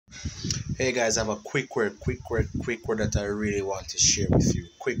Hey guys, I have a quick word that I really want to share with you.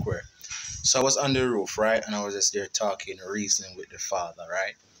 Quick word. So I was on the roof, right? And I was just there talking, reasoning with the Father,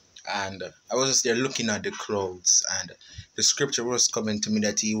 right? And I was just there looking at the clouds, and the scripture was coming to me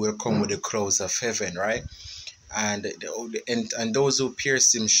that He will come with the clouds of heaven, right? And those who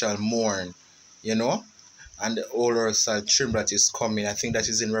pierce Him shall mourn, you know? And the whole earth shall tremble that is coming. I think that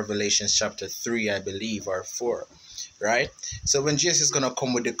is in Revelation chapter 3, I believe, or 4, right? So when Jesus is going to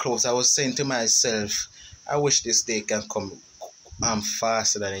come with the clouds, I was saying to myself, I wish this day can come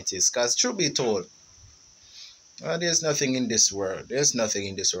faster than it is. Because truth be told, there's nothing in this world. There's nothing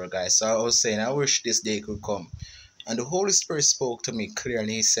in this world, guys. So I was saying, I wish this day could come. And the Holy Spirit spoke to me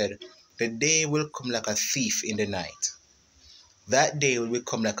clearly. He said, the day will come like a thief in the night. That day will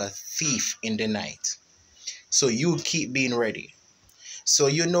come like a thief in the night. So you keep being ready. So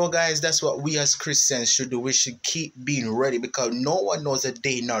guys, that's what we as Christians should do. We should keep being ready, because no one knows the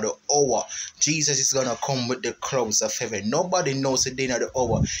day nor the hour Jesus is going to come with the clouds of heaven. Nobody knows the day nor the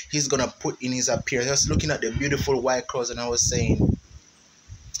hour He's going to put in His appearance. I was looking at the beautiful white clouds and I was saying,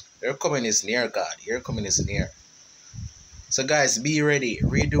 your coming is near, God. Your coming is near. So guys, be ready,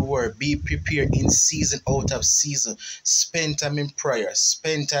 read the word, be prepared in season, out of season. Spend time in prayer,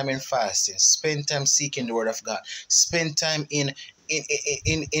 spend time in fasting, spend time seeking the word of God, spend time in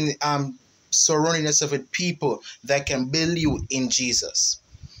surrounding yourself with people that can build you in Jesus.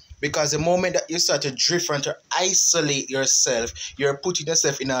 Because the moment that you start to drift and to isolate yourself, you're putting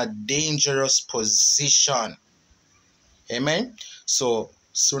yourself in a dangerous position. Amen. So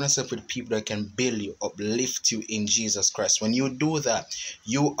surround yourself with people that can build you, uplift you in Jesus Christ. When you do that,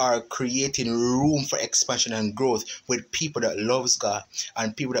 you are creating room for expansion and growth with people that loves God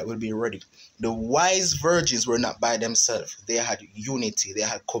and people that will be ready. The wise virgins were not by themselves. They had unity. They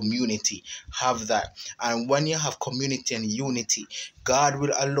had community. Have that. And when you have community and unity, God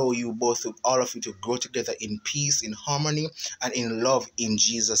will allow you both, all of you, to grow together in peace, in harmony, and in love in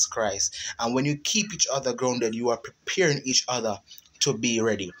Jesus Christ. And when you keep each other grounded, you are preparing each other to be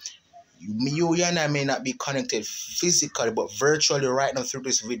ready. You and I may not be connected physically, but virtually right now through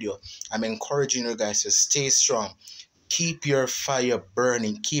this video, I'm encouraging you guys to stay strong. Keep your fire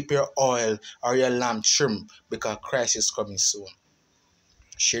burning. Keep your oil or your lamp trimmed, because Christ is coming soon.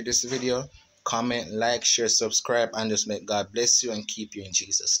 Share this video, comment, like, share, subscribe, and just make God bless you and keep you in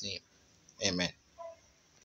Jesus' name. Amen.